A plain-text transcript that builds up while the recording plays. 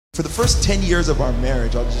For the first 10 years of our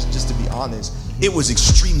marriage, just to be honest, it was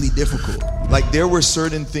extremely difficult. Like, there were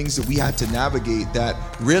certain things that we had to navigate that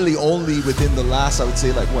really only within the last, I would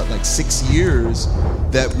say, like 6 years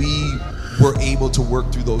that we were able to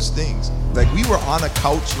work through those things. Like, we were on a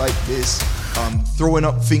couch like this, throwing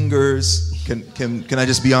up fingers. Can I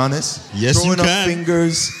just be honest? Yes, throwing you can. Up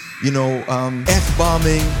fingers,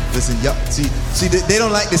 F-bombing. Listen, see, they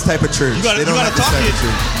don't like this type of church. You gotta like talk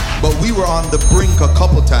it. But we were on the brink a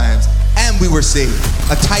couple times, and we were saved.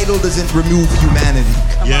 A title doesn't remove humanity.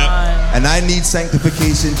 Come on. And I need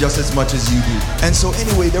sanctification just as much as you do. And so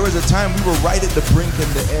anyway, there was a time we were right at the brink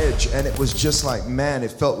and the edge, and it was just like, man,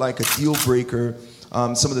 it felt like a deal breaker,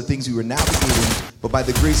 some of the things we were navigating. But by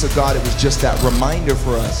the grace of God, it was just that reminder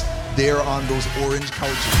for us there on those orange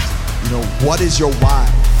couches. What is your why?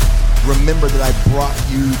 Remember that I brought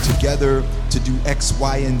you together to do X,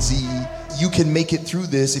 Y, and Z. You can make it through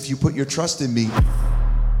this if you put your trust in me.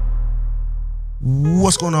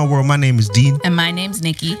 What's going on, world? My name is Dean. And my name's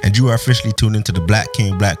Nikki. And you are officially tuned into the Black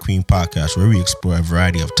King, Black Queen podcast, where we explore a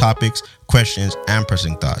variety of topics, questions, and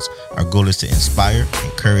pressing thoughts. Our goal is to inspire,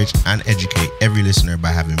 encourage, and educate every listener by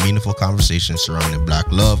having meaningful conversations surrounding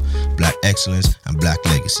Black love, Black excellence, and Black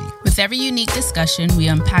legacy. With every unique discussion, we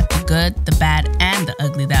unpack the good, the bad, and the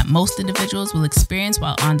ugly that most individuals will experience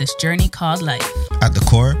while on this journey called life. At the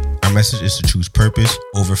core, our message is to choose purpose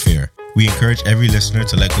over fear. We encourage every listener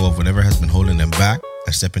to let go of whatever has been holding them back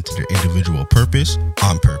and step into their individual purpose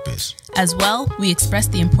on purpose. As well, we express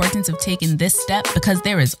the importance of taking this step because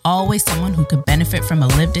there is always someone who could benefit from a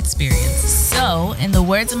lived experience. So, in the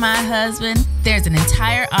words of my husband, there's an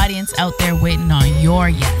entire audience out there waiting on your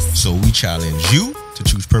yes. So we challenge you to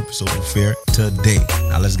choose purpose over fear today.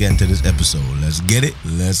 Now let's get into this episode. Let's get it.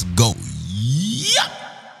 Let's go. Yeah.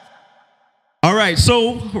 All right.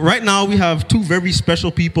 So right now we have two very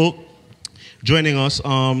special people joining us.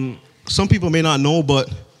 Some people may not know,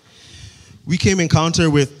 but we came in encounter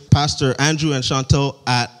with Pastor Andrew and Chantal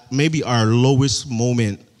at maybe our lowest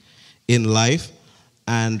moment in life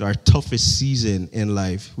and our toughest season in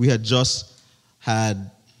life. We had just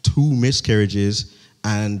had 2 miscarriages,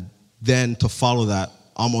 and then to follow that,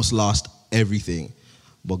 almost lost everything.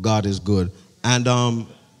 But God is good. And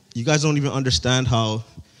you guys don't even understand how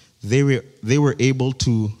they were able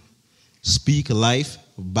to speak life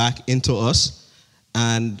back into us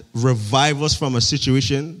and revive us from a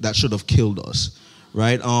situation that should have killed us,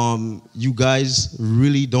 right? You guys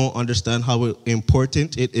really don't understand how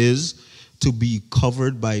important it is to be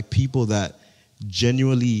covered by people that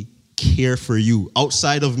genuinely care for you.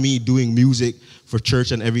 Outside of me doing music for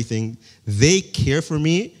church and everything, they care for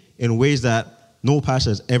me in ways that no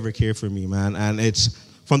pastor has ever cared for me, man. And it's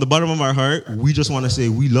from the bottom of our heart, we just want to say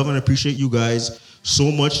we love and appreciate you guys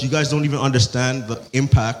so much. You guys don't even understand the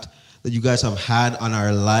impact that you guys have had on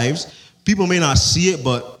our lives. People may not see it,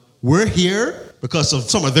 but we're here because of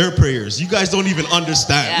some of their prayers. You guys don't even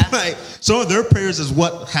understand. Yeah. Like, some of their prayers is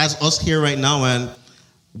what has us here right now. And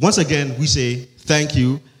once again, we say thank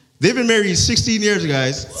you. They've been married 16 years,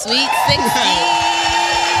 guys. Sweet 16.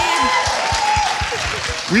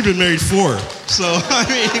 We've been married 4. So, I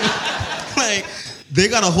mean, like, they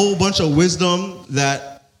got a whole bunch of wisdom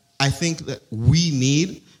that I think that we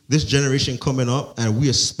need this generation coming up, and we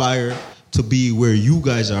aspire to be where you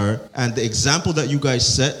guys are. And the example that you guys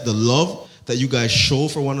set, the love that you guys show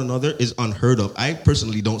for one another is unheard of. I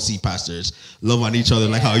personally don't see pastors love on each other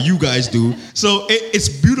like how you guys do. So it's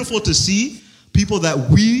beautiful to see people that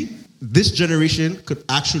this generation, could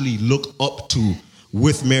actually look up to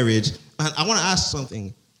with marriage. And I want to ask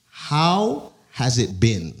something. How has it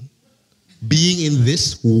been being in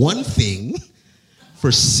this one thing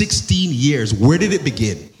for 16 years? Where did it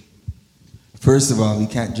begin? First of all, we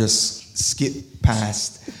can't just skip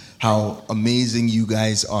past how amazing you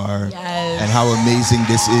guys are and how amazing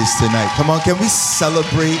this is tonight. Come on, can we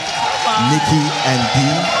celebrate Nikki and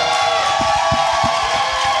Dee?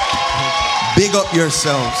 Big up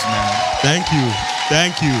yourselves, man. Thank you.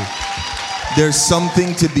 Thank you. There's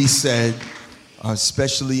something to be said,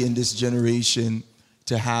 especially in this generation,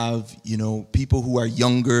 to have, people who are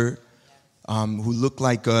younger, who look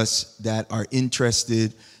like us, that are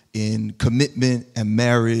interested in commitment and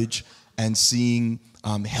marriage and seeing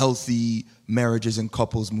healthy marriages and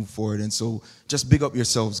couples move forward. And so just big up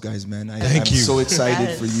yourselves, guys, man. I'm so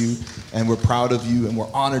excited for you, and we're proud of you, and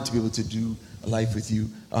we're honored to be able to do life with you.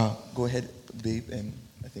 Go ahead, babe, and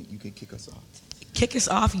I think you can kick us off. Kick us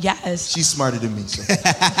off, yes. She's smarter than me, so.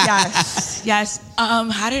 Yes.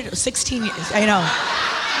 How did 16 years? I know.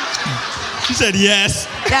 She said yes.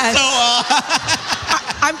 Yes. So,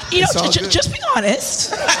 I'm, just be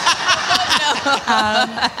honest. No.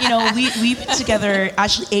 We've been together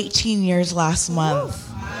actually 18 years last month.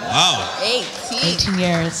 Wow. 18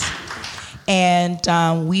 years. And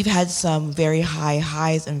we've had some very high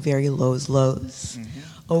highs and very lows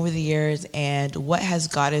over the years. And what has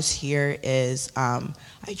got us here is, I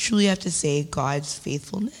truly have to say, God's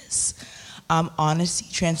faithfulness, honesty,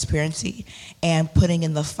 transparency, and putting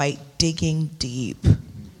in the fight, digging deep.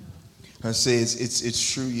 I say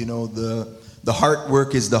it's true. The hard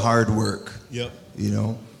work is the hard work. Yep.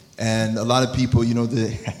 And a lot of people, I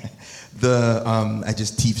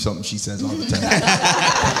just teeth something she says all the time.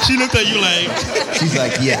 She looked at you like... She's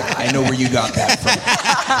like, yeah, I know where you got that from.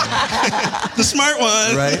 The smart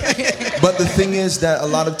one. Right? But the thing is that a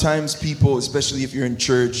lot of times people, especially if you're in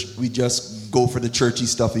church, we just go for the churchy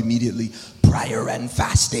stuff immediately. Prayer and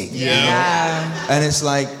fasting. Yeah. And it's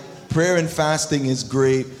like, prayer and fasting is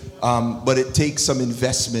great, but it takes some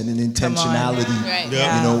investment and intentionality. Right.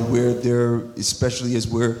 Yeah. Where there, especially as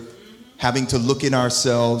we're having to look in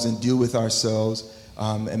ourselves and deal with ourselves,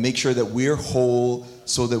 and make sure that we're whole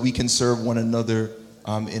so that we can serve one another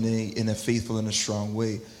in a faithful and a strong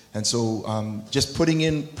way. And so just putting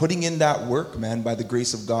in that work, man, by the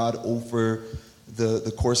grace of God over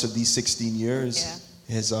the course of these 16 years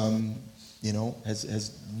is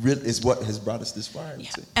what has brought us this far. I would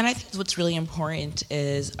say. And I think what's really important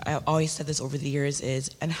is, I've always said this over the years,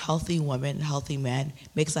 is a healthy woman, healthy man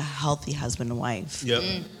makes a healthy husband and wife. Yep.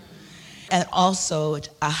 And also,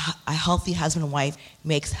 a healthy husband and wife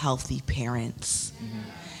makes healthy parents. Mm-hmm.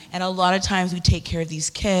 And a lot of times we take care of these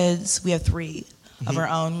kids. We have 3 of our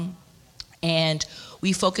own. And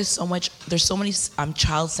we focus so much, there's so many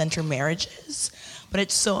child-centered marriages. But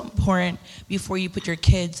it's so important before you put your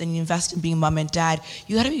kids and you invest in being mom and dad,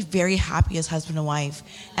 you gotta be very happy as husband and wife.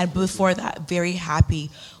 And before that, very happy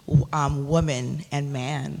woman and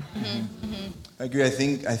man. Mm-hmm. Mm-hmm. I agree. I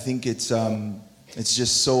think it's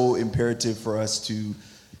just so imperative for us to,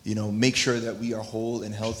 make sure that we are whole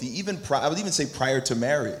and healthy. I would even say prior to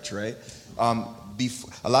marriage, right?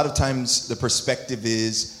 A lot of times the perspective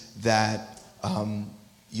is that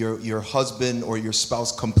your husband or your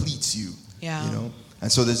spouse completes you. Yeah.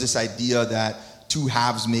 And so there's this idea that 2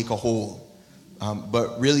 halves make a whole.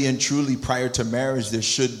 But really and truly, prior to marriage, there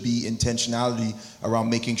should be intentionality around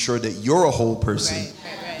making sure that you're a whole person.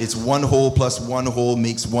 Right. It's 1 whole plus 1 whole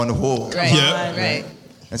makes 1 whole. Right. Yep. Right.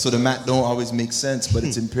 And so the math don't always make sense, but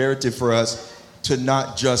it's imperative for us to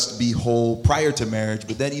not just be whole prior to marriage,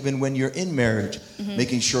 but then even when you're in marriage,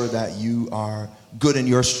 making sure that you are good and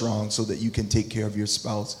you're strong so that you can take care of your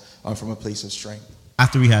spouse from a place of strength.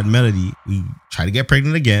 After we had Melody, we tried to get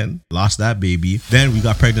pregnant again, lost that baby. Then we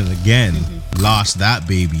got pregnant again, lost that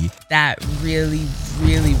baby. That really,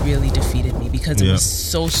 really, really defeated me because it was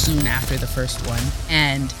so soon after the first one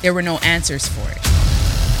and there were no answers for it.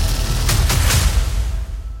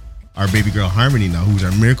 Our baby girl Harmony now, who's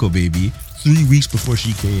our miracle baby, 3 weeks before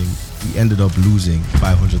she came, we ended up losing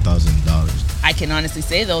 $500,000. I can honestly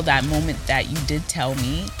say though, that moment that you did tell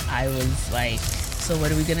me, I was like, so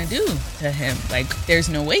what are we gonna do to him? Like, there's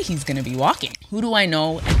no way he's gonna be walking. Who do I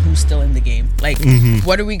know and who's still in the game? Like,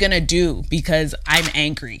 what are we gonna do? Because I'm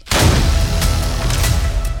angry.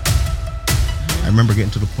 I remember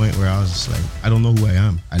getting to the point where I was just like, I don't know who I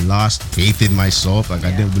am. I lost faith in myself. Like,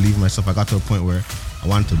 I didn't believe in myself. I got to a point where I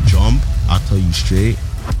wanted to jump. I'll tell you straight,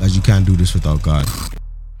 guys, you can't do this without God.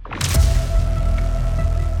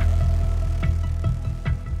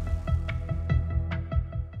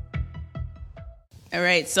 All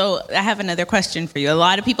right, so I have another question for you. A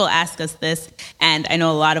lot of people ask us this, and I know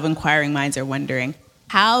a lot of inquiring minds are wondering,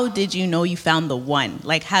 how did you know you found the one?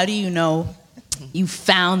 Like, how do you know you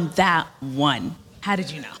found that one? How did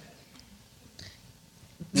you know?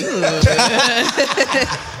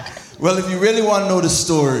 Well, if you really want to know the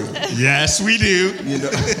story. Yes, we do.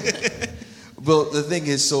 Well, the thing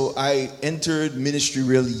is, so I entered ministry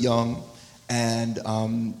really young. And,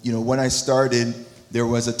 when I started, there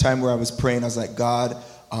was a time where I was praying. I was like, God,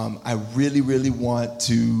 I really, really want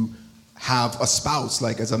to have a spouse,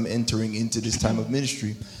 like as I'm entering into this time of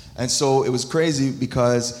ministry. And so it was crazy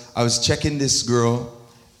because I was checking this girl.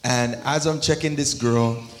 And as I'm checking this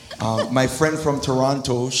girl, my friend from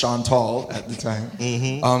Toronto, Chantal at the time,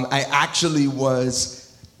 I actually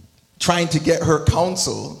was trying to get her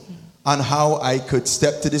counsel on how I could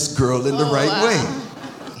step to this girl in the right way.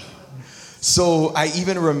 So I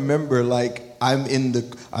even remember, like, I'm in the,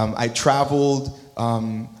 I traveled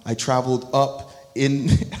up in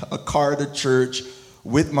a car to church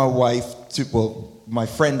with my wife, my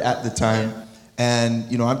friend at the time. And,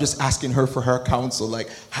 I'm just asking her for her counsel, like,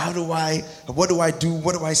 what do I do?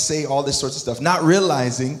 What do I say? All this sorts of stuff. Not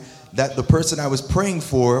realizing that the person I was praying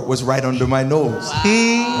for was right under my nose. Wow.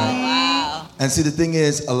 Right? Wow. And see, the thing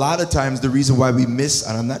is, a lot of times the reason why we miss,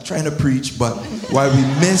 and I'm not trying to preach, but why we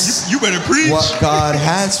miss You better preach. what God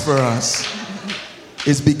has for us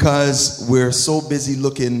is because we're so busy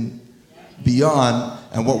looking beyond,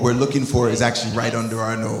 and what we're looking for is actually right under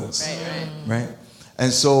our nose. Right?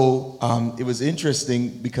 And so it was interesting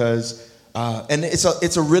because, and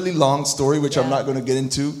it's a really long story, which I'm not going to get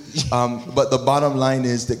into, but the bottom line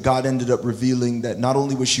is that God ended up revealing that not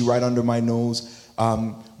only was she right under my nose,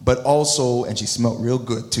 but also, and she smelled real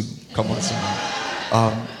good too, come on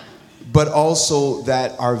somebody, but also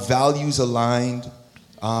that our values aligned,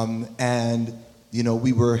 and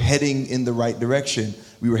we were heading in the right direction.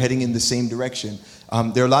 We were heading in the same direction.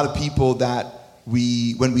 There are a lot of people that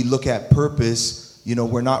when we look at purpose,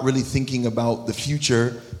 we're not really thinking about the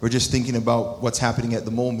future. We're just thinking about what's happening at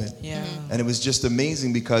the moment. Yeah. And it was just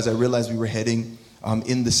amazing because I realized we were heading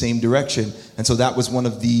in the same direction. And so that was one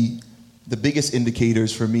of the biggest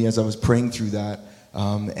indicators for me as I was praying through that.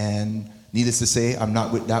 And needless to say, I'm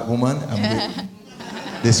not with that woman. I'm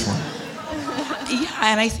with this one.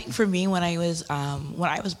 Yeah, and I think for me, when I was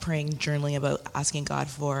praying, journaling about asking God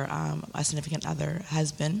for a significant other,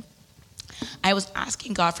 husband, I was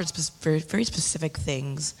asking God for very specific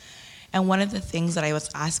things. And one of the things that I was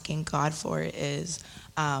asking God for is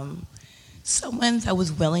someone that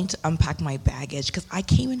was willing to unpack my baggage, because I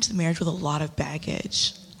came into the marriage with a lot of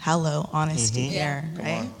baggage. Hello, honesty here,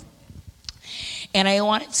 right? And I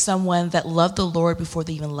wanted someone that loved the Lord before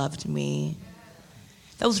they even loved me,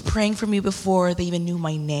 that was praying for me before they even knew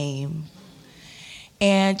my name.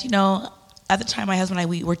 And, at the time, my husband and I,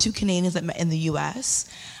 we were two Canadians that met in the U.S.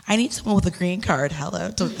 I need someone with a green card, so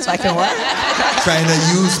I can work. Trying to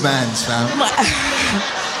use man's, fam.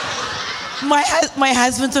 My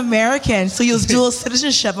husband's American, so he was dual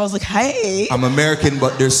citizenship. I was like, hey. I'm American,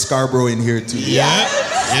 but there's Scarborough in here too. Yeah.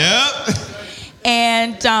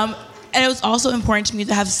 And it was also important to me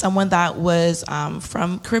to have someone that was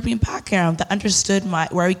from Caribbean background, that understood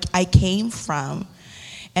where I came from.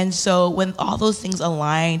 And so when all those things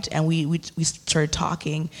aligned and we started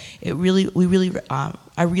talking, I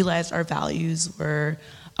realized our values were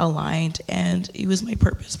aligned, and he was my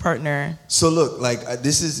purpose partner. So look,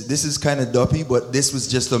 this is kind of dumpy, but this was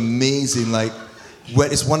just amazing.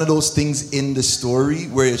 It's one of those things in the story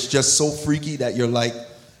where it's just so freaky that you're like,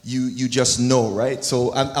 you just know, right?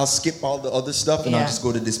 So I'll skip all the other stuff and I'll just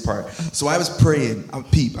go to this part. So I was praying,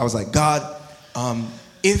 I was like, God,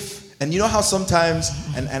 and you know how sometimes,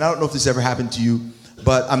 and I don't know if this ever happened to you,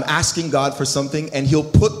 but I'm asking God for something and he'll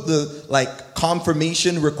put the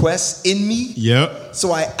confirmation requests in me. Yep.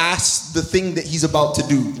 So I ask the thing that he's about to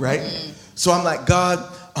do, right? So I'm like, God,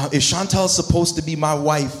 if Chantal's supposed to be my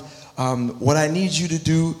wife, what I need you to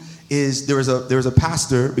do is there was a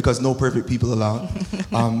pastor, because no perfect people allowed.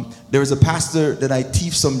 There was a pastor that I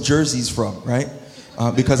thieved some jerseys from, right?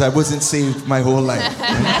 Because I wasn't saved my whole life.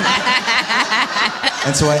 Right?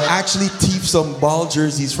 And so I actually thieved some ball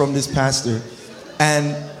jerseys from this pastor.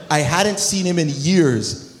 And I hadn't seen him in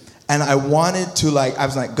years. And I wanted to I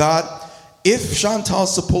was like, God, if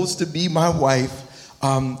Chantal's supposed to be my wife,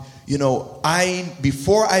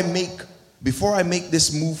 before I make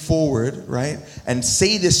this move forward, right, and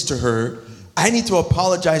say this to her, I need to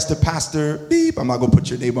apologize to Pastor Beep, I'm not going to put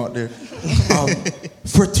your name out there,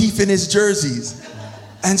 for thieving his jerseys.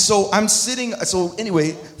 And so I'm sitting, so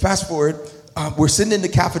anyway, fast forward, we're sitting in the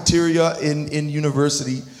cafeteria in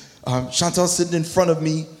university. Chantal's sitting in front of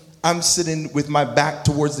me. I'm sitting with my back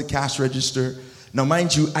towards the cash register. Now,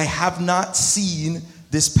 mind you, I have not seen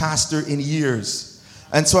this pastor in years.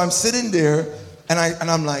 And so I'm sitting there, and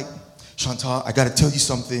I'm like, Chantal, I got to tell you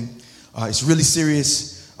something. It's really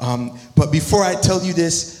serious. But before I tell you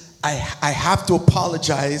this, I have to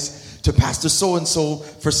apologize to Pastor so-and-so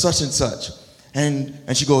for such and such.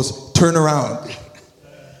 And she goes, turn around.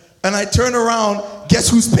 And I turn around, guess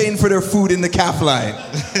who's paying for their food in the calf line?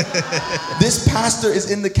 This pastor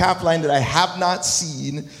is in the calf line that I have not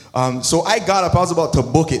seen. So I got up, I was about to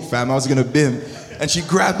book it, fam. I was gonna bim. And she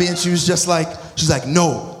grabbed me and she's like,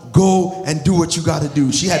 no, go and do what you gotta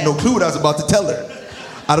do. She had no clue what I was about to tell her.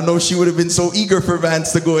 I don't know if she would have been so eager for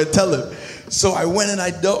Vance to go and tell him. So I went and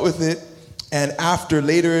I dealt with it. And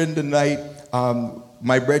later in the night,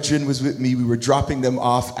 my brethren was with me. We were dropping them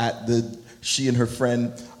off she and her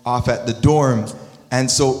friend off at the dorm. And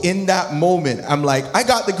so in that moment, I'm like, I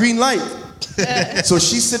got the green light. So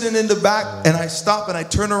she's sitting in the back and I stop and I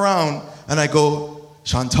turn around and I go,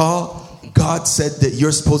 Chantal, God said that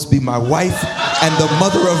you're supposed to be my wife and the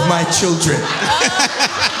mother of my children.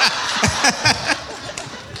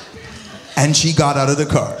 And she got out of the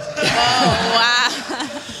car. Oh, wow.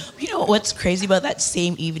 know what's crazy about that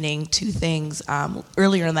same evening? Two things.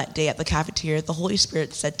 Earlier on that day at the cafeteria, the Holy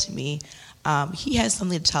Spirit said to me, he has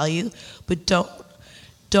something to tell you, but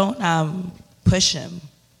don't push him.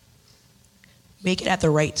 Make it at the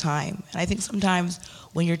right time. And I think sometimes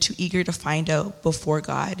when you're too eager to find out before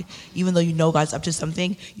God, even though you know God's up to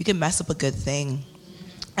something, you can mess up a good thing.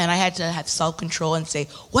 And I had to have self-control and say,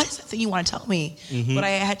 what is that thing you want to tell me? Mm-hmm. But I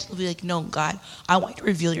had to be like, no, God, I want you to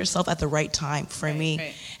reveal yourself at the right time for me.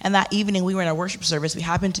 Right. And that evening we were in a worship service. We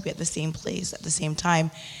happened to be at the same place at the same time.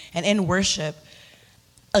 And in worship,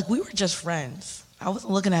 like we were just friends. I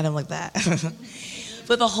wasn't looking at him like that.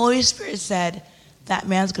 But the Holy Spirit said, that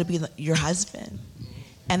man's going to be your husband.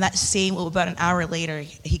 And that same, about an hour later,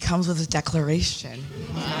 he comes with a declaration.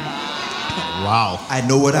 Wow. I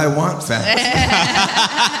know what I want, fam.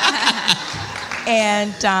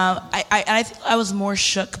 And I think I was more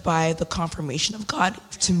shook by the confirmation of God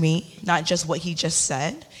to me, not just what he just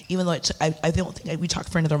said, even though I don't think we talked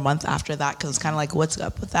for another month after that, because it's kind of like, what's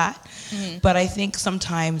up with that? Mm-hmm. But I think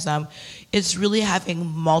sometimes it's really having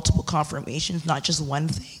multiple confirmations, not just one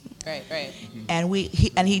thing. Right. And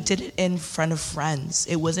he did it in front of friends.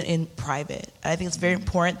 It wasn't in private. And I think it's very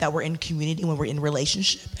important that we're in community when we're in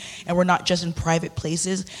relationship, and we're not just in private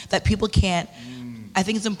places that people can't. I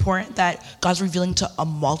think it's important that God's revealing to a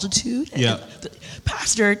multitude. Yeah.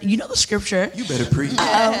 Pastor, you know the scripture. You better preach.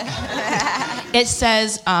 It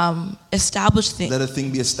says, establish things. Let a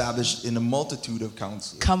thing be established in a multitude of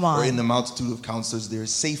counselors. Come on. Or in the multitude of counselors, there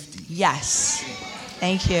is safety. Yes.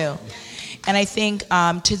 Thank you. And I think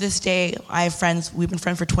to this day, I have friends, we've been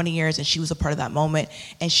friends for 20 years, and she was a part of that moment.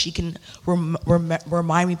 And she can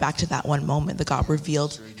remind me back to that one moment that God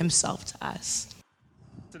revealed himself to us.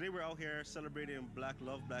 Today we're out here celebrating Black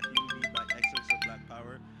love, Black unity, Black excellence, and Black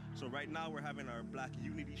power. So right now we're having our Black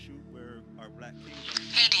unity shoot where our Black kings...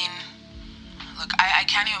 Hey Dean, look, I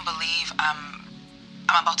can't even believe I'm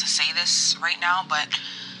about to say this right now, but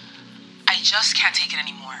I just can't take it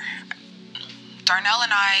anymore. Darnell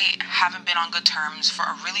and I haven't been on good terms for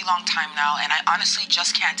a really long time now, and I honestly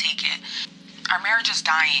just can't take it. Our marriage is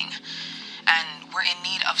dying, and we're in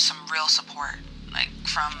need of some real support, like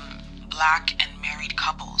from Black and married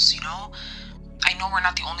couples, you know? I know we're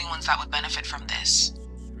not the only ones that would benefit from this.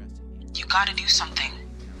 You gotta do something,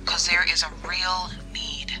 because there is a real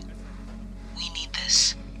need. We need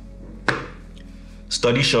this.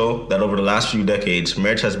 Studies show that over the last few decades,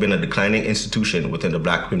 marriage has been a declining institution within the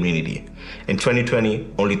Black community. In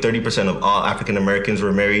 2020, only 30% of all African Americans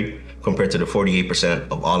were married, compared to the 48%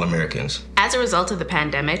 of all Americans. As a result of the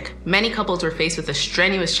pandemic, many couples were faced with the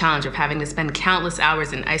strenuous challenge of having to spend countless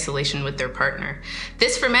hours in isolation with their partner.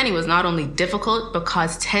 This for many was not only difficult, but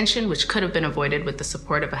caused tension which could have been avoided with the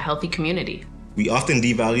support of a healthy community. We often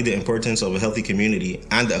devalue the importance of a healthy community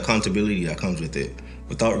and the accountability that comes with it,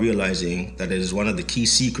 without realizing that it is one of the key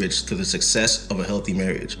secrets to the success of a healthy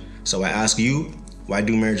marriage. So I ask you, why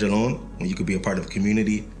do marriage alone when you could be a part of a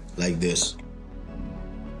community like this?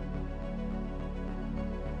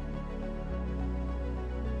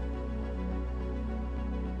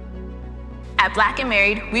 At Black and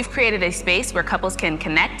Married, we've created a space where couples can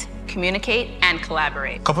connect, communicate, and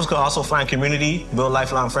collaborate. Couples can also find community, build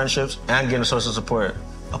lifelong friendships, and get a source of support.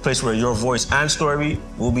 A place where your voice and story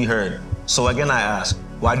will be heard. So again, I ask,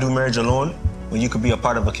 why do marriage alone when you could be a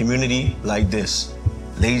part of a community like this?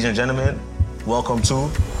 Ladies and gentlemen, welcome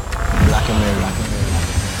to Black and Married.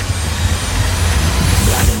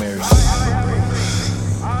 Black and Married.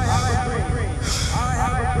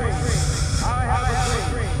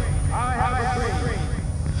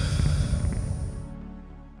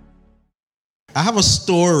 I have a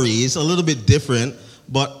story. It's a little bit different,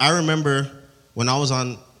 but I remember when I was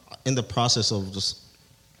in the process of just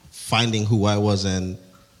finding who I was and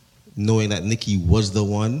knowing that Nikki was the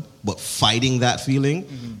one, but fighting that feeling.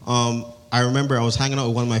 Mm-hmm. I remember I was hanging out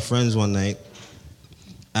with one of my friends one night,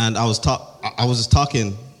 and I was just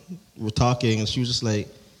talking. We're talking, and she was just like,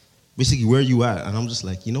 basically, where are you at? And I'm just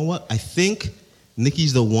like, you know what? I think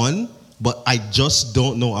Nikki's the one, but I just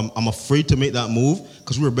don't know. I'm afraid to make that move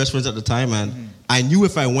because we were best friends at the time, and I knew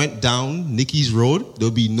if I went down Nikki's road,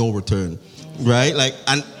 there'll be no return, right? Like,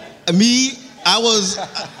 and me, I was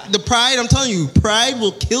the pride. I'm telling you, pride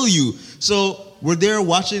will kill you. So we're there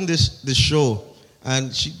watching this show,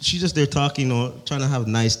 and she's just there talking, trying to have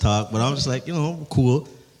nice talk. But I'm just like, cool.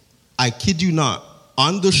 I kid you not.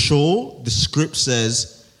 On the show, the script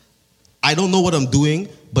says, I don't know what I'm doing,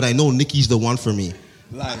 but I know Nikki's the one for me.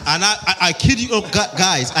 Life. And I kid you,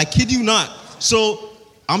 guys, I kid you not. So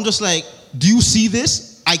I'm just like, do you see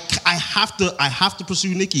this? I have to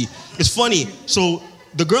pursue Nikki. It's funny. So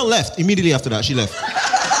the girl left immediately after that. She left.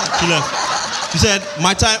 She said,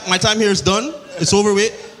 my time here is done. It's over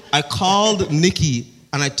with. I called Nikki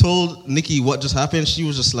and I told Nikki what just happened. She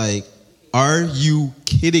was just like, are you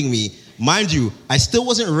kidding me? Mind you, I still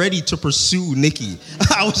wasn't ready to pursue Nikki.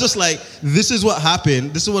 I was just like, this is what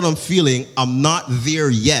happened. This is what I'm feeling. I'm not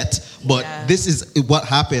there yet, but this is what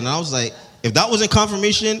happened. And I was like, if that wasn't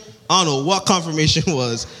confirmation, I don't know what confirmation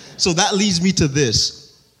was. So that leads me to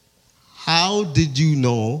this. How did you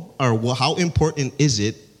know, or how important is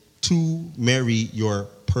it to marry your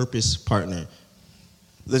purpose partner?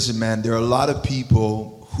 Listen, man, there are a lot of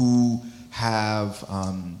people who have,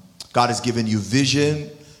 God has given you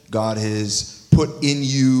vision. God has put in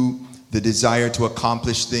you the desire to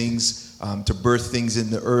accomplish things, to birth things in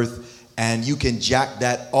the earth, and you can jack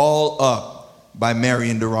that all up by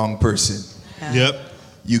marrying the wrong person. Yep.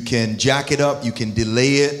 You can jack it up, you can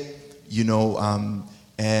delay it,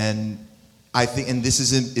 and I think, and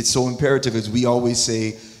it's so imperative, as we always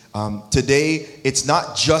say, today, it's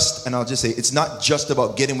not just, and I'll just say, it's not just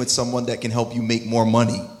about getting with someone that can help you make more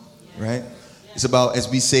money, right? It's about, as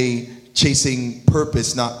we say, chasing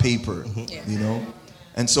purpose, not paper, you know?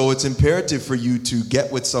 And so it's imperative for you to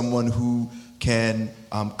get with someone who can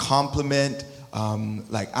complement,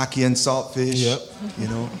 like ackee and saltfish, you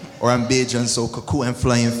know? Or ambage and so kaku and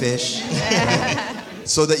flying fish. Right?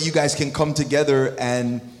 So that you guys can come together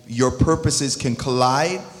and your purposes can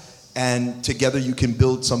collide, and together you can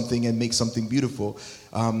build something and make something beautiful.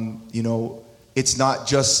 It's not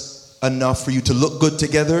just enough for you to look good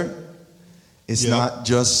together. It's not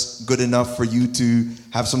just good enough for you to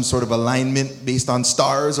have some sort of alignment based on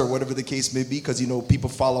stars or whatever the case may be, because, people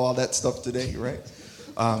follow all that stuff today, right?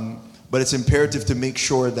 But it's imperative to make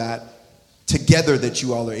sure that together that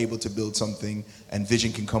you all are able to build something and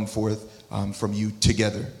vision can come forth from you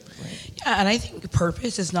together. Right. Yeah, and I think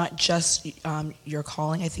purpose is not just your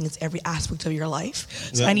calling. I think it's every aspect of your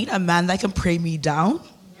life. So I need a man that can pray me down.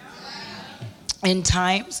 In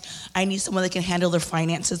times, I need someone that can handle their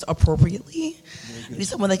finances appropriately. I need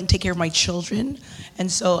someone that can take care of my children.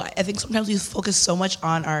 And so I think sometimes we focus so much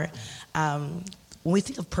on our, when we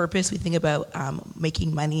think of purpose, we think about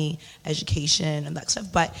making money, education, and that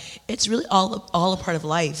stuff. But it's really all a part of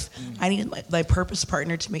life. I need my purpose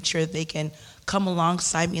partner to make sure that they can come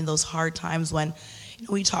alongside me in those hard times when,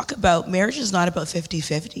 we talk about marriage is not about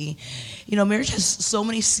 50-50. Marriage has so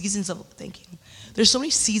many seasons of thinking. There's so many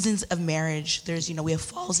seasons of marriage. There's, we have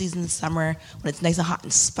fall season, summer, when it's nice and hot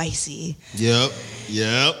and spicy. Yep.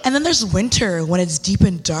 And then there's winter, when it's deep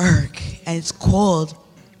and dark and it's cold.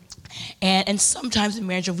 And sometimes in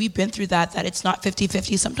marriage, and we've been through that it's not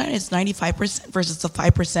 50-50. Sometimes it's 95% versus the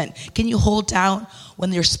 5%. Can you hold down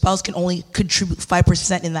when your spouse can only contribute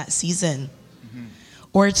 5% in that season?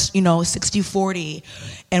 Or it's, 60-40.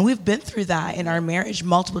 And we've been through that in our marriage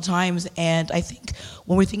multiple times. And I think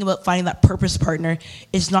when we think about finding that purpose partner,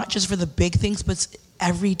 it's not just for the big things, but it's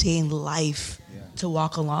every day in life to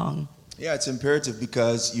walk along. Yeah, it's imperative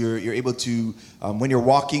because you're able to, when you're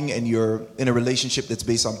walking and you're in a relationship that's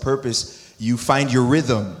based on purpose, you find your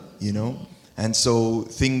rhythm, And so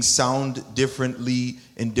things sound differently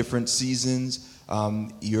in different seasons.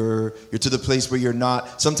 You're to the place where you're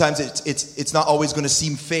not. Sometimes it's not always going to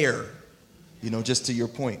seem fair, just to your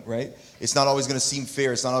point, right? It's not always going to seem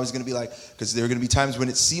fair. It's not always going to be like, because there are going to be times when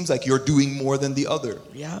it seems like you're doing more than the other.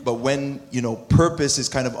 Yeah. But when purpose is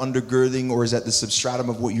kind of undergirding or is at the substratum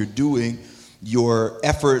of what you're doing, your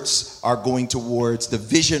efforts are going towards the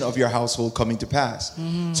vision of your household coming to pass.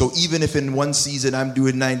 Mm-hmm. So even if in one season I'm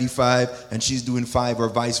doing 95 and she's doing 5 or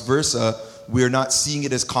vice versa, we're not seeing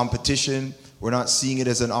it as competition. We're not seeing it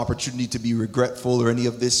as an opportunity to be regretful or any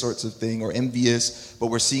of this sorts of thing or envious,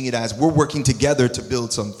 but we're seeing it as we're working together to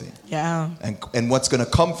build something. Yeah. And what's going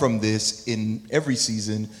to come from this in every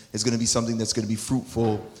season is going to be something that's going to be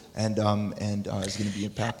fruitful and is going to be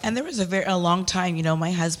impactful. And there was a long time,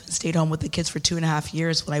 my husband stayed home with the kids for 2.5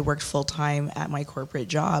 years when I worked full time at my corporate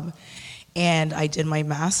job, and I did my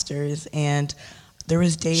master's, and there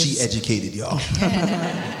was days. She educated y'all.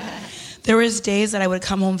 There was days that I would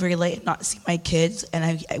come home very late and not see my kids,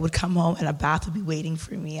 and I would come home and a bath would be waiting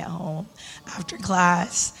for me at home after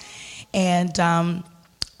class. And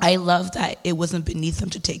I love that it wasn't beneath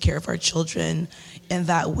them to take care of our children in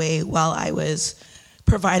that way while I was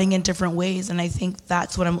providing in different ways. And I think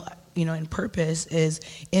that's what I'm, in purpose is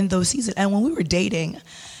in those seasons. And when we were dating,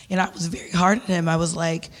 I was very hard on him. I was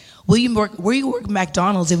like, will you work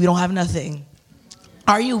McDonald's if we don't have nothing?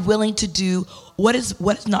 Are you willing to do what is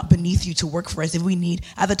not beneath you to work for us? If we need,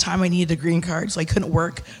 at the time I needed a green card, so I couldn't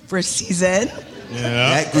work for a season.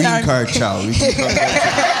 Yeah. That green card, child.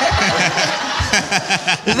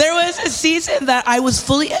 There was a season that I was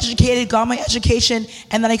fully educated, got my education,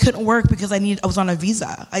 and then I couldn't work because I was on a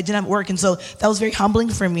visa. I didn't have work, and so that was very humbling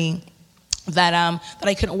for me that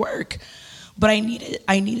I couldn't work. But I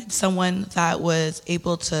needed someone that was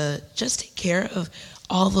able to just take care of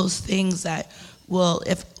all those things that,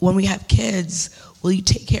 when we have kids, will you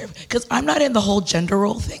take care of? Because I'm not in the whole gender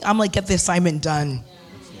role thing. I'm like, get the assignment done.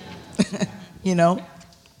 You know?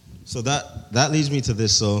 So that leads me to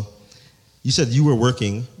this. So you said you were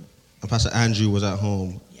working and Pastor Andrew was at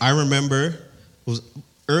home. Yeah. I remember it was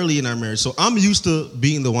early in our marriage. So I'm used to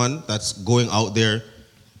being the one that's going out there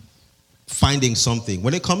finding something.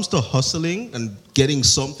 When it comes to hustling and getting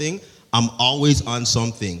something, I'm always on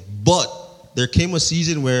something. But there came a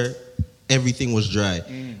season where everything was dry.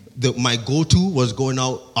 My go-to was going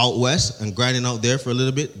out west and grinding out there for a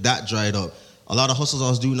little bit. That dried up. A lot of hustles I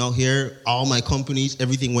was doing out here, all my companies,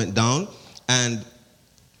 everything went down. And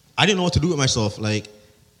I didn't know what to do with myself.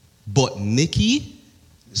 But Nikki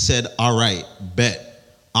said, all right, bet.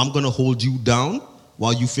 I'm going to hold you down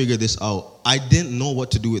while you figure this out. I didn't know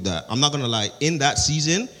what to do with that. I'm not going to lie. In that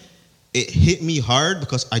season, it hit me hard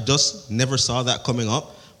because I just never saw that coming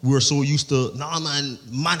up. We were so used to,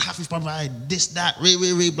 man have to provide this, that,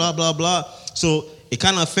 blah, blah, blah. So it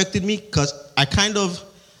kind of affected me because I kind of,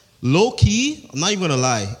 low-key, I'm not even going to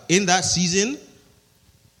lie, in that season,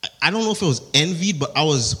 I don't know if it was envied, but I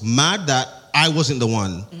was mad that I wasn't the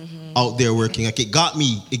one out there working. It got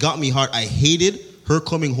me hard. I hated her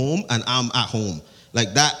coming home and I'm at home.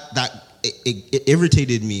 It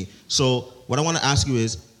irritated me. So what I want to ask you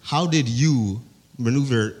is, how did you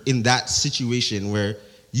maneuver in that situation where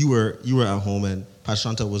you were at home and Pastor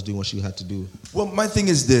Chantal was doing what she had to do? Well, my thing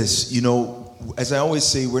is this, as I always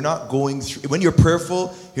say, we're not going through, when you're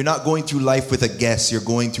prayerful, you're not going through life with a guess, you're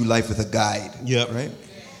going through life with a guide. Yeah. Right?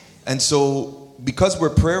 And so, because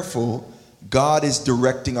we're prayerful, God is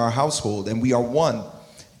directing our household, and we are one.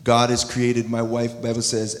 God has created my wife, the Bible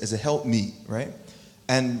says, as a helpmeet, right?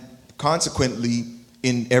 And consequently,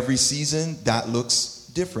 in every season, that looks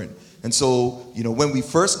different. And so, when we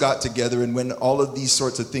first got together and when all of these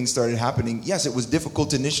sorts of things started happening, yes, it was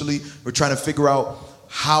difficult initially. We're trying to figure out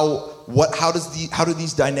how do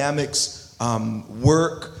these dynamics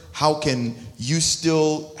work? How can you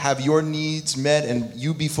still have your needs met and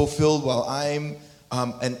you be fulfilled while I'm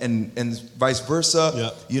and vice versa?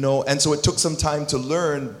 Yeah. And so it took some time to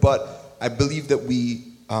learn, but I believe that we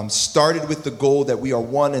started with the goal that we are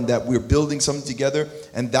one and that we're building something together,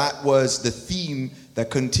 and that was the theme that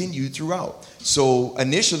continued throughout. So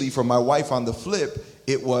initially, for my wife on the flip,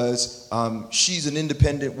 it was she's an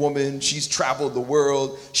independent woman. She's traveled the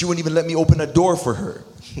world. She wouldn't even let me open a door for her.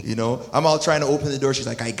 I'm all trying to open the door. She's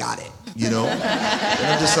like, I got it. And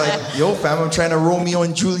I'm just like, yo, fam, I'm trying to Romeo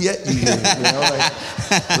and Juliet you here.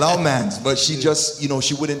 Loud mans. But she just,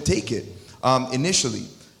 she wouldn't take it initially.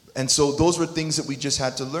 And so those were things that we just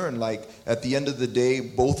had to learn. At the end of the day,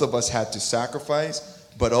 both of us had to sacrifice,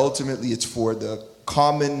 but ultimately it's for the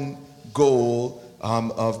common goal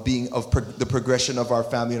of the progression of our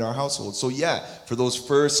family and our household. So yeah, for those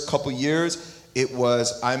first couple years, it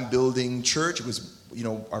was I'm building church. It was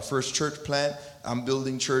our first church plant. I'm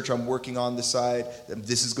building church. I'm working on the side.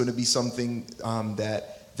 This is going to be something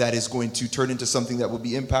that is going to turn into something that will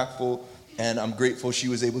be impactful. And I'm grateful she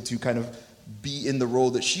was able to kind of be in the role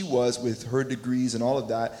that she was with her degrees and all of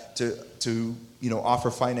that to offer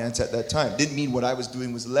finance at that time. Didn't mean what I was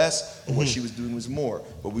doing was less, but what she was doing was more.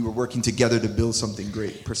 But we were working together to build something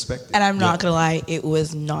great. Perspective. And I'm not going to lie, it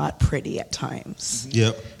was not pretty at times.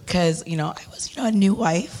 Yep. Because, I was, a new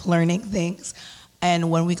wife, learning things.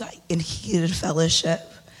 And when we got in heated fellowship,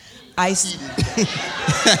 I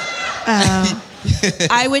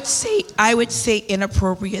would say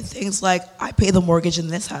inappropriate things like, I pay the mortgage in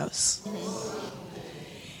this house.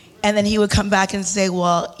 And then he would come back and say,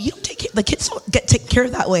 well, you don't the kids don't get taken care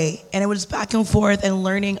of that way. And it was back and forth and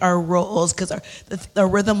learning our roles because the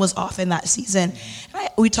rhythm was off in that season. And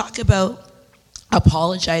we talk about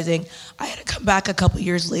apologizing. I had to come back a couple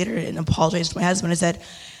years later and apologize to my husband. I said,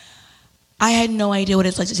 I had no idea what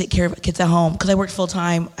it's like to take care of kids at home because I worked full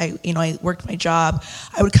time. I worked my job.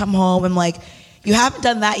 I would come home and like, you haven't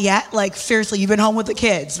done that yet? Like, seriously, you've been home with the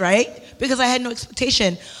kids, right? Because I had no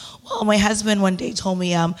expectation. Well, my husband one day told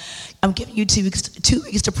me, I'm giving you 2 weeks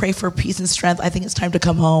to pray for peace and strength. I think it's time to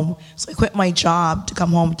come home. So I quit my job to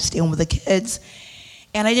come home to stay home with the kids.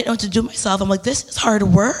 And I didn't know what to do myself. I'm like, this is hard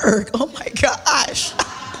work. Oh my gosh.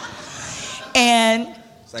 And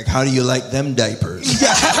it's like, how do you like them diapers?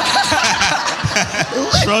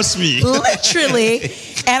 Trust me. Literally.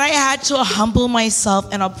 And I had to humble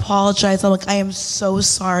myself and apologize. I'm like, I am so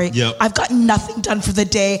sorry. Yep. I've got nothing done for the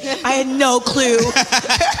day. I had no clue.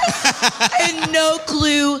 I had no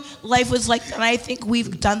clue life was like that. And I think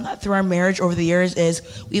we've done that through our marriage over the years is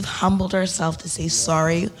we've humbled ourselves to say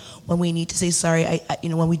sorry when we need to say sorry,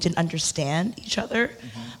 when we didn't understand each other,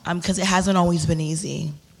 because it hasn't always been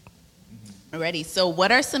easy. Alrighty, so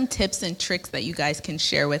what are some tips and tricks that you guys can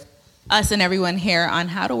share with us and everyone here on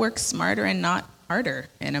how to work smarter and not harder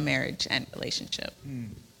in a marriage and relationship?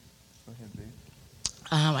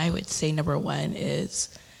 I would say number one is,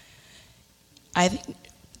 I think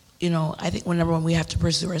number one, we have to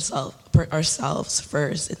pursue ourselves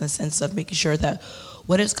first in the sense of making sure that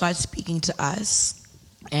what is God speaking to us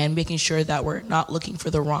and making sure that we're not looking for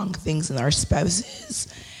the wrong things in our spouses.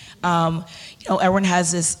 Everyone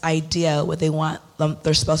has this idea what they want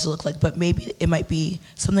their spouse to look like, but maybe it might be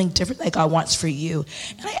something different that God wants for you.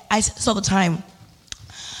 And I say this all the time.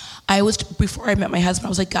 Before I met my husband, I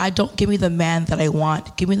was like, God, don't give me the man that I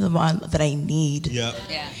want. Give me the man that I need. Yeah.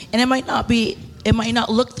 And it might not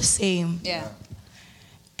look the same. Yeah.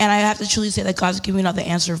 And I have to truly say that God's giving me not the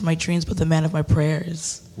answer of my dreams, but the man of my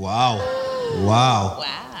prayers. Wow.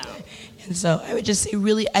 And so I would just say,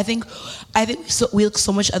 really, I think we look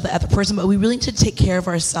so much at the person, but we really need to take care of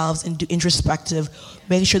ourselves and do introspective,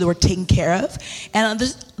 making sure that we're taken care of. And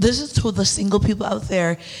this is to the single people out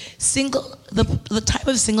there. The time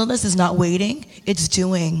of singleness is not waiting; it's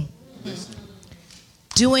doing.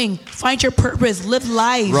 Doing. Find your purpose. Live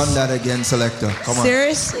life. Run that again, Selector. Come on.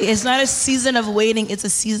 Seriously, it's not a season of waiting; it's a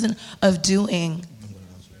season of doing.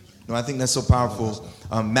 No, I think that's so powerful.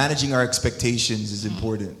 Managing our expectations is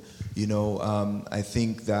important. I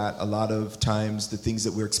think that a lot of times the things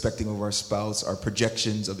that we're expecting of our spouse are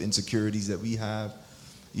projections of insecurities that we have.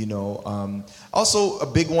 Also a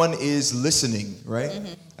big one is listening, right?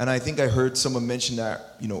 And I think I heard someone mention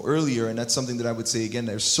that, earlier, and that's something that I would say again.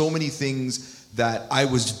 There's so many things that I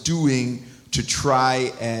was doing to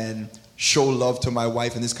try and show love to my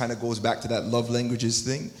wife, and this kind of goes back to that love languages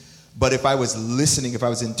thing. But if I was listening, if I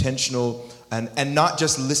was intentional, and not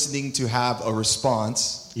just listening to have a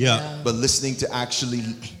response, but listening to actually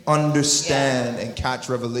understand and catch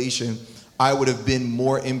revelation, I would have been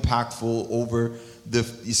more impactful over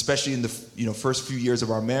especially in the first few years of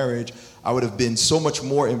our marriage. I would have been so much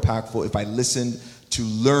more impactful if I listened to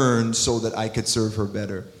learn so that I could serve her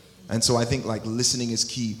better. And so I think listening is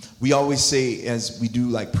key. We always say, as we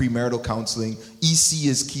do premarital counseling, EC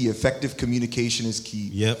is key. Effective communication is key.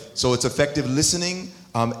 Yep. So it's effective listening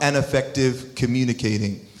and effective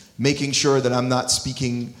communicating. Making sure that I'm not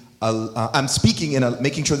speaking.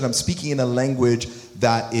 Making sure that I'm speaking in a language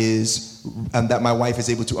that is that my wife is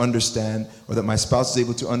able to understand, or that my spouse is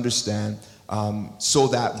able to understand, so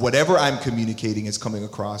that whatever I'm communicating is coming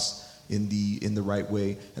across in the right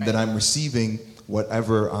way, and that I'm receiving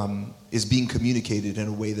whatever is being communicated in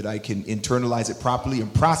a way that I can internalize it properly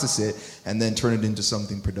and process it, and then turn it into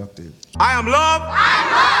something productive. I am loved.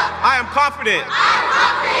 I am confident.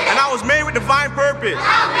 And I was made with divine purpose.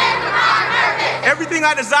 Everything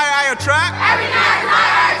I desire, I attract.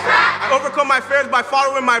 I overcome my fears by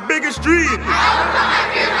following my biggest dream.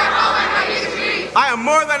 I am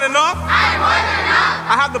more than enough.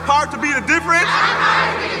 I have the power to be the difference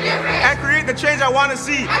and create the change I want to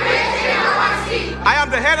see. I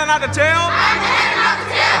am the head and not the tail.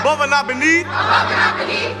 Above and not beneath.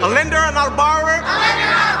 A lender and not a borrower.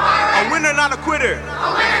 A winner, not a quitter.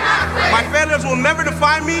 My failures will never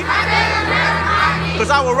define me, because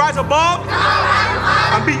I will rise above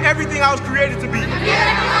and be everything I was created to be.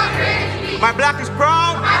 My black is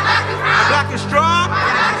proud. My black is strong.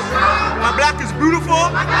 My black is beautiful.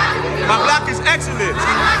 My black is excellent.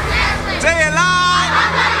 Say it loud.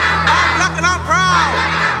 I'm black and I'm proud.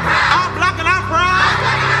 I'm black and I'm proud.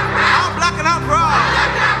 I'm black and I'm proud.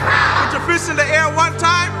 Put your fists in the air one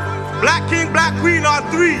time. Black king, black queen on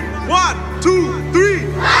 3. 1, 2, 3.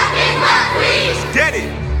 Black king, black queen. Let's get it.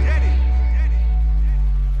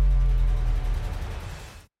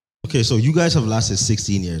 Okay, so you guys have lasted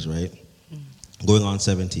 16 years, right? Going on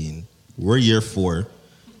 17. We're year 4.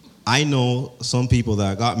 I know some people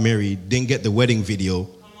that got married, didn't get the wedding video,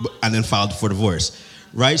 and then filed for divorce,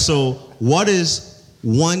 right? So what is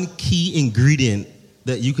one key ingredient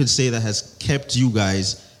that you could say that has kept you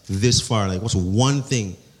guys this far? What's one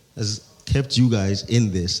thing that has kept you guys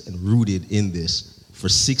in this and rooted in this for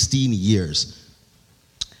 16 years?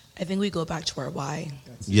 I think we go back to our why.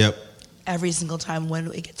 Yep. Every single time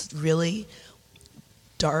when it gets really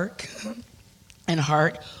dark and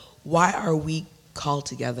hard, why are we called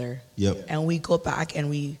together? Yep. And we go back and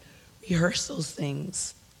we rehearse those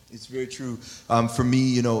things. It's very true. For me,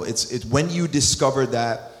 you know, it's when you discover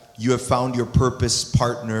that you have found your purpose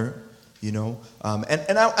partner, you know, and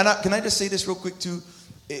can I just say this real quick too?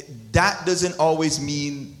 That doesn't always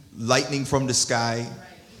mean lightning from the sky.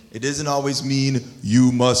 It doesn't always mean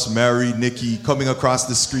you must marry Nikki coming across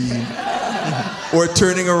the screen or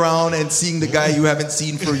turning around and seeing the guy you haven't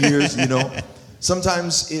seen for years, you know.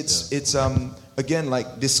 Sometimes it's again,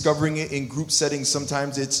 like discovering it in group settings.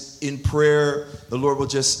 Sometimes it's in prayer. The Lord will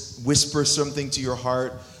just whisper something to your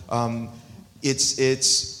heart. There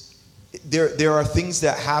are things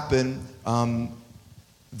that happen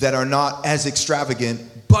that are not as extravagant,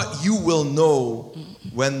 but you will know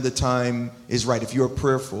when the time is right, if you're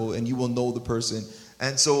prayerful, and you will know the person.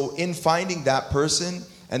 And so in finding that person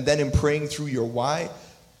and then in praying through your why,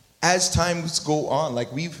 as times go on,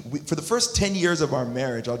 like we for the first 10 years of our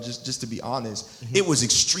marriage, I'll just to be honest, it was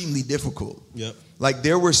extremely difficult. Yep. Like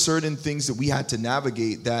there were certain things that we had to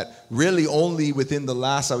navigate that really only within the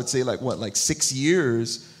last, I would say like 6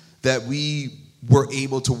 years that we were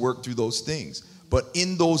able to work through those things. But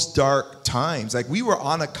in those dark times, like we were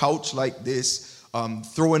on a couch like this,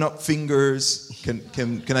 throwing up fingers. Can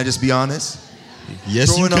I just be honest? Yes,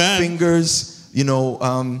 throwing you can. up fingers, you know,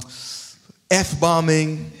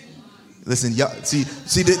 F-bombing. Listen, y'all, see,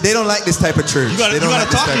 they don't like this type of church. They don't like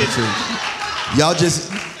this type of church. Y'all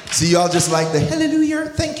just like the hallelujah,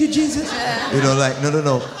 thank you, Jesus. Yeah. You know, like,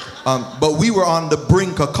 no. But we were on the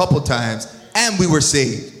brink a couple times, and we were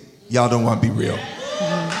saved. Y'all don't want to be real.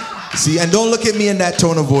 See, and don't look at me in that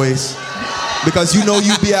tone of voice, because you know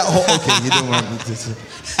you be at home. Okay, you don't want me to.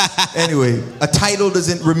 Anyway, a title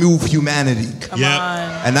doesn't remove humanity. Come on.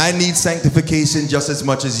 And I need sanctification just as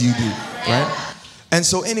much as you do, right? And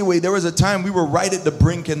so anyway, there was a time we were right at the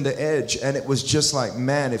brink and the edge, and it was just like,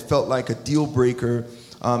 man, it felt like a deal breaker,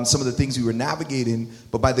 some of the things we were navigating.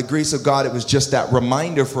 But by the grace of God, it was just that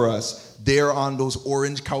reminder for us there on those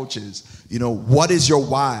orange couches. You know, what is your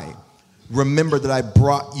why? Remember that I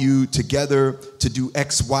brought you together to do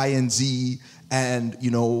X, Y, and Z, and, you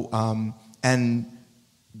know, and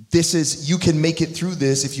this is, you can make it through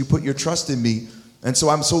this if you put your trust in me. And so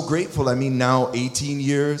I'm so grateful. I mean, now 18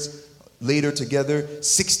 years later together,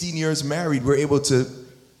 16 years married, we're able to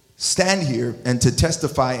stand here and to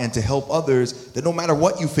testify and to help others that no matter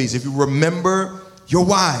what you face, if you remember your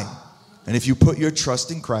why, and if you put your trust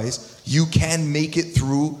in Christ, you can make it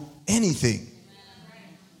through anything.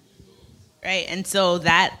 Right, and so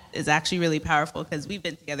that is actually really powerful because we've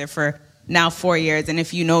been together for now 4 years, and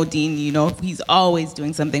if you know Dean, you know he's always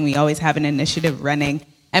doing something. We always have an initiative running,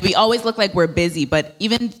 and we always look like we're busy, but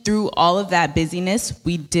even through all of that busyness,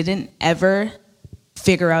 we didn't ever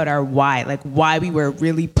figure out our why, like why we were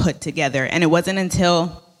really put together. And it wasn't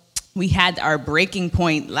until we had our breaking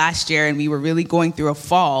point last year and we were really going through a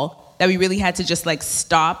fall that we really had to just like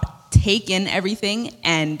stop, take in everything,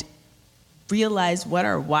 and realize what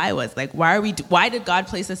our why was. Like, why did God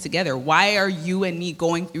place us together? Why are you and me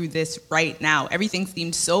going through this right now? Everything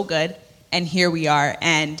seemed so good, and here we are.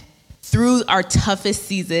 And through our toughest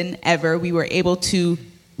season ever, we were able to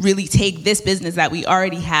really take this business that we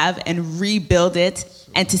already have and rebuild it.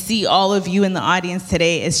 And to see all of you in the audience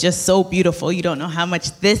today is just so beautiful. You don't know how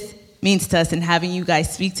much this means to us, and having you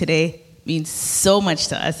guys speak today means so much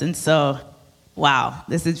to us. And so, wow,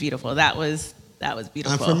 this is beautiful. That was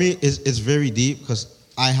beautiful. And for me, it's very deep because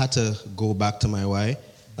I had to go back to my why.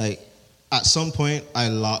 Like, at some point,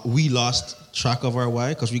 we lost track of our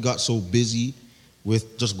why because we got so busy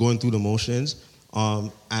with just going through the motions.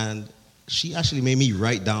 And she actually made me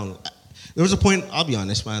write down. There was a point, I'll be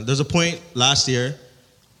honest, man. There's a point last year,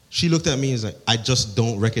 she looked at me and was like, I just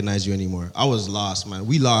don't recognize you anymore. I was lost, man.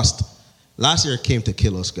 We lost. Last year came to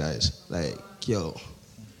kill us, guys. Like, yo,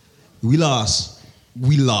 we lost,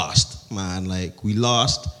 man. Like, we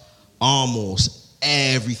lost almost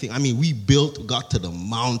everything. I mean, we got to the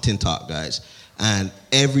mountaintop, guys, and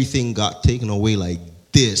everything got taken away like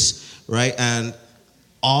this, right? And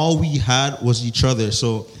all we had was each other.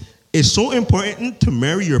 So it's so important to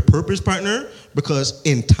marry your purpose partner, because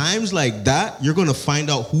in times like that, you're going to find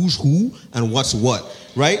out who's who and what's what,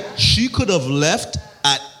 right? She could have left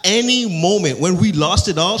at any moment. When we lost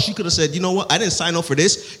it all, she could have said, you know what, I didn't sign up for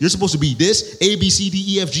this. You're supposed to be this, A, B, C, D,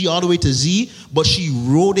 E, F, G, all the way to Z. But she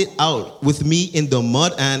wrote it out with me in the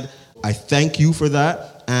mud, and I thank you for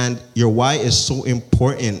that. And your why is so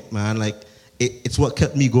important, man. Like, it's what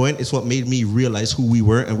kept me going. It's what made me realize who we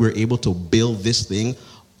were, and we were able to build this thing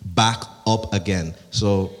back up again.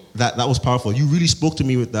 So that was powerful. You really spoke to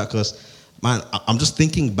me with that, because, man, I'm just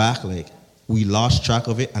thinking back, like, we lost track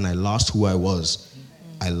of it, and I lost who I was.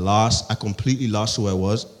 I completely lost who I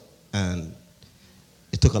was, and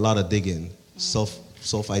it took a lot of digging,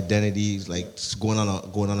 self-identity, like going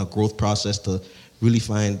on a growth process to really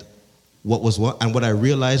find what was what. And what I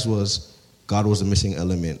realized was God was the missing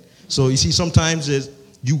element. So you see, sometimes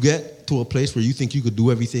you get to a place where you think you could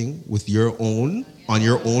do everything on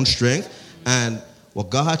your own strength. And what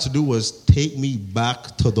God had to do was take me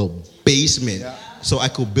back to the basement so I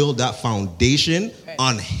could build that foundation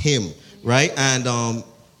on him, right? And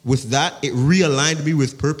with that, it realigned me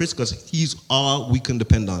with purpose because he's all we can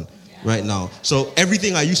depend on right now. So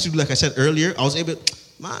everything I used to do, like I said earlier, I was able,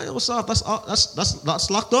 man, what's up? That's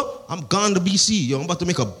locked up. I'm gone to BC. Yo, I'm about to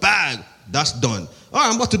make a bag. That's done. All right,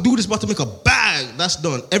 I'm about to do this, about to make a bag. That's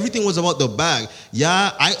done. Everything was about the bag.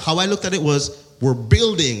 Yeah, how I looked at it was, we're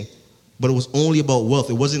building, but it was only about wealth.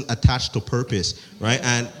 It wasn't attached to purpose, right?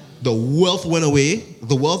 And the wealth went away.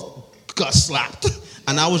 The wealth got slapped.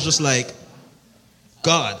 And I was just like,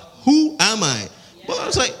 God, who am I? Well, I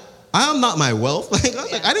was like, I am not my wealth. Like, I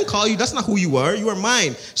was like, I didn't call you. That's not who you are. You are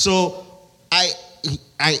mine. So I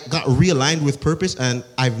got realigned with purpose, and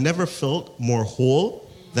I've never felt more whole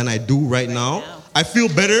than I do right now. I feel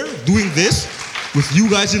better doing this with you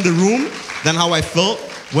guys in the room than how I felt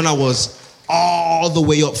when I was all the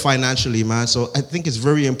way up financially, man. So I think it's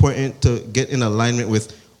very important to get in alignment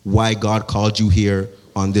with why God called you here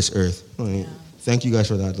on this earth. Thank you guys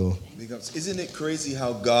for that, though. Isn't it crazy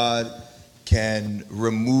how God can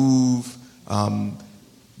remove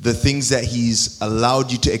the things that he's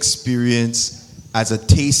allowed you to experience as a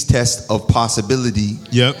taste test of possibility?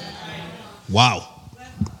 Yep. Wow.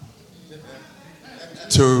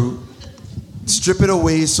 To strip it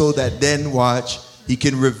away so that then watch, he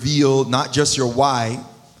can reveal not just your why,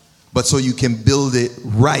 but so you can build it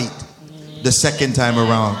right the second time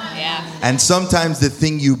around. Yeah. And sometimes the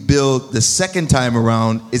thing you build the second time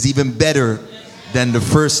around is even better than the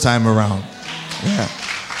first time around. Yeah.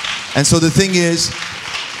 And so the thing is,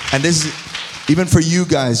 and this is even for you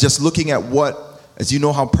guys, just looking at what, as you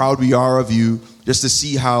know how proud we are of you, just to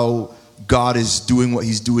see how God is doing what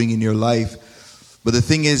he's doing in your life. But the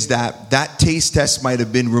thing is that taste test might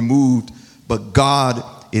have been removed, but God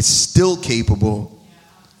is still capable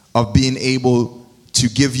of being able to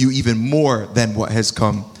give you even more than what has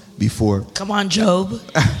come before. Come on, Job.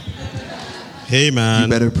 Hey, man. You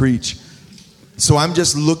better preach. So I'm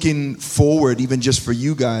just looking forward, even just for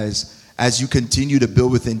you guys, as you continue to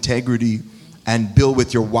build with integrity and build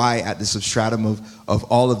with your why at the substratum of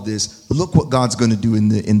all of this. Look what God's going to do in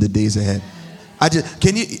the days ahead. I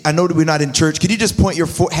know that we're not in church. Can you just point your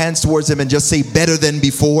hands towards him and just say better than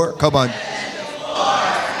before? Come on.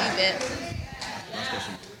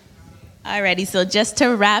 Alrighty, so just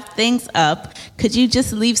to wrap things up, could you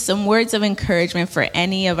just leave some words of encouragement for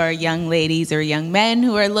any of our young ladies or young men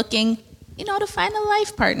who are looking, to find a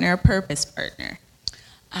life partner, a purpose partner?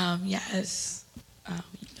 Yes.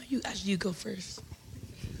 You go first.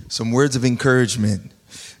 Some words of encouragement.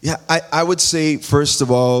 Yeah, I would say, first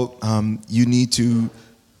of all, you need to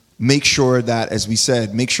make sure that, as we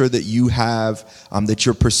said, make sure that you have, that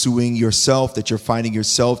you're pursuing yourself, that you're finding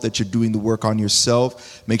yourself, that you're doing the work on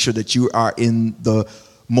yourself. Make sure that you are in the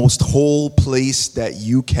most whole place that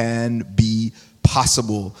you can be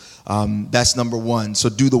possible. That's number one. So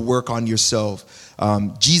do the work on yourself.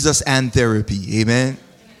 Jesus and therapy, amen?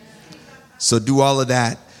 So do all of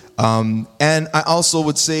that. And I also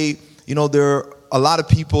would say, there are a lot of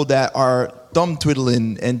people that are thumb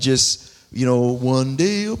twiddling and just, one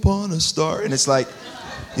day upon a star. And it's like,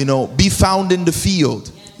 be found in the field,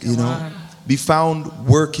 be found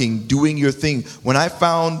working, doing your thing. When I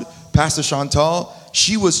found Pastor Chantal,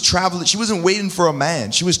 she was traveling. She wasn't waiting for a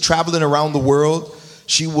man. She was traveling around the world.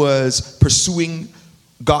 She was pursuing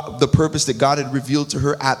God, the purpose that God had revealed to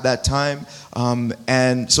her at that time.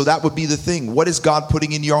 And so that would be the thing. What is God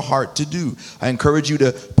putting in your heart to do? I encourage you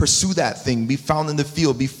to pursue that thing. Be found in the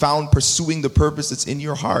field. Be found pursuing the purpose that's in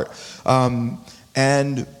your heart. So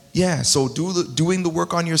doing the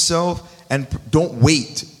work on yourself, and don't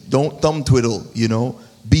wait. Don't thumb twiddle,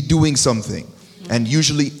 Be doing something. And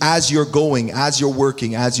usually as you're going, as you're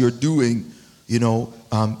working, as you're doing,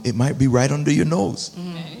 it might be right under your nose.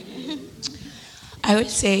 I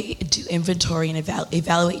would say do inventory and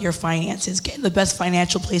evaluate your finances. Get in the best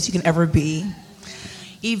financial place you can ever be.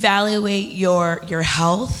 Evaluate your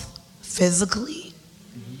health physically.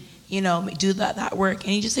 Do that work.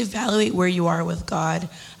 And you just evaluate where you are with God.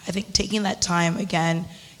 I think taking that time, again,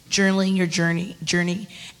 journaling your journey,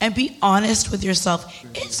 and be honest with yourself.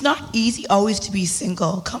 It's not easy always to be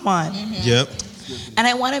single. Come on. Mm-hmm. Yep. And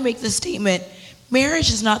I want to make this statement.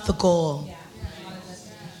 Marriage is not the goal.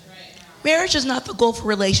 Marriage is not the goal for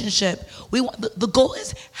relationship. We want the goal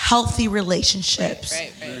is healthy relationships,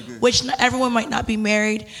 Right. which not, everyone might not be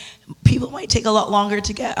married. People might take a lot longer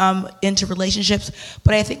to get into relationships,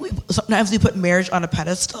 but I think sometimes we put marriage on a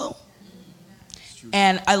pedestal.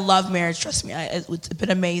 And I love marriage, trust me. It's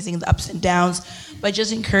been amazing, the ups and downs. But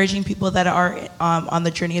just encouraging people that are on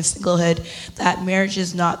the journey of singlehood that marriage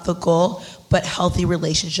is not the goal, but healthy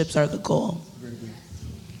relationships are the goal.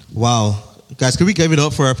 Wow. Guys, can we give it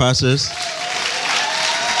up for our pastors?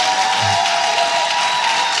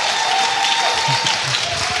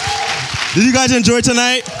 Did you guys enjoy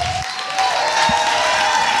tonight?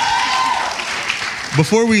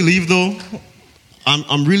 Before we leave, though,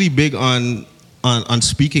 I'm really big on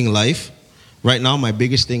speaking life. Right now, my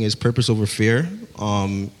biggest thing is purpose over fear.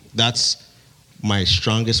 That's my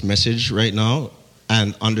strongest message right now,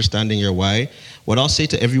 and understanding your why. What I'll say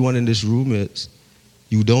to everyone in this room is,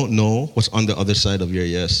 you don't know what's on the other side of your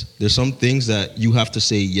yes. There's some things that you have to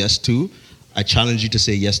say yes to. I challenge you to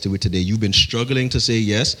say yes to it today. You've been struggling to say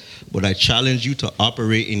yes, but I challenge you to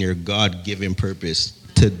operate in your God-given purpose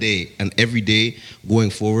today and every day going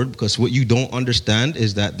forward, because what you don't understand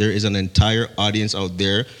is that there is an entire audience out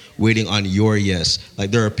there waiting on your yes.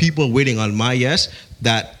 Like, there are people waiting on my yes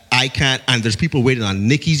that I can't, and there's people waiting on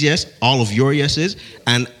Nikki's yes, all of your yeses,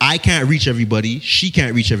 and I can't reach everybody. She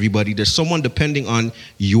can't reach everybody. There's someone depending on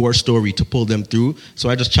your story to pull them through. So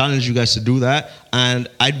I just challenge you guys to do that. And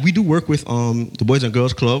we do work with the Boys and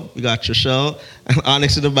Girls Club. We got Chantal and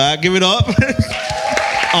Onyx in the back. Give it up.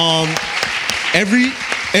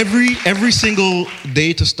 Every single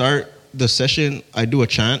day to start the session, I do a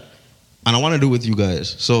chant, and I want to do it with you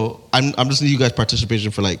guys. So I'm just need you guys'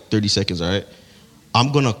 participation for like 30 seconds, all right?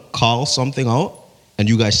 I'm going to call something out, and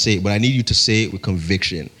you guys say it, but I need you to say it with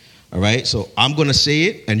conviction, all right? So I'm going to say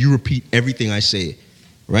it, and you repeat everything I say,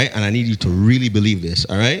 right? And I need you to really believe this,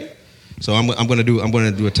 all right? So I'm going to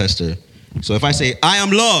do a tester. So if I say, I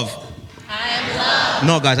am love. I am love.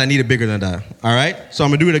 No, guys, I need it bigger than that, all right? So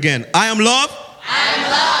I'm going to do it again. I am love. I am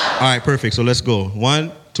love. All right, perfect. So let's go.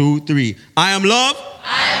 1, 2, 3. I am love.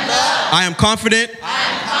 I am love. I am confident. I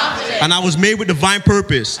am confident. And I was made with divine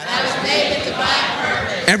purpose. And I was made with divine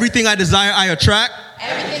purpose. Everything I desire, I attract.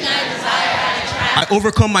 Everything I desire, I attract. I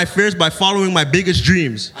overcome my fears by following my biggest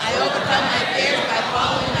dreams. I overcome my fears by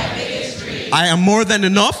following my biggest dreams. I am more than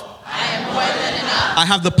enough. I am more than enough. I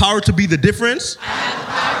have the power to be the difference. I have the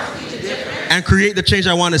power to be the difference. And create the change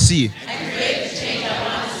I want to see. And create the change I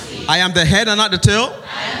want to see. I am the head and not the tail. I am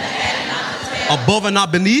the head and not the tail. Above and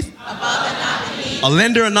not beneath. Above and not beneath. A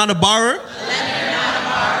lender and not a borrower. A lender and not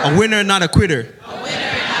a borrower. A winner and not a quitter. A winner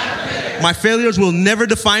and not a quitter. My failures will never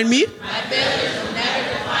define me. My failures will never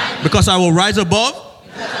define me. Because I will rise above.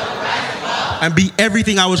 Because I will rise above. And be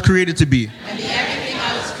everything I was created to be. And be everything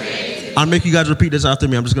I was created to be. I'll make you guys repeat this after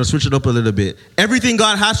me. I'm just going to switch it up a little bit. Everything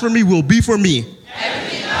God has for me will be for me.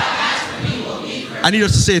 Everything God has for me will be for me. I need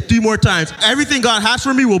us to say it 3 more times. Everything God has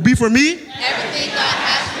for me will be for me. Everything God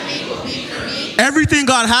has for me will be for me. Everything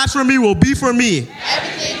God has for me will be for me.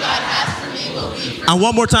 Everything God has for me will be for me. And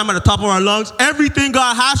one more time at the top of our lungs. Everything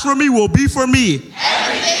God has for me will be for me.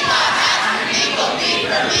 Everything God has for me will be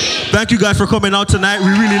for me. Thank you guys for coming out tonight.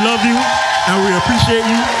 We really love you and we appreciate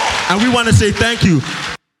you. And we want to say thank you.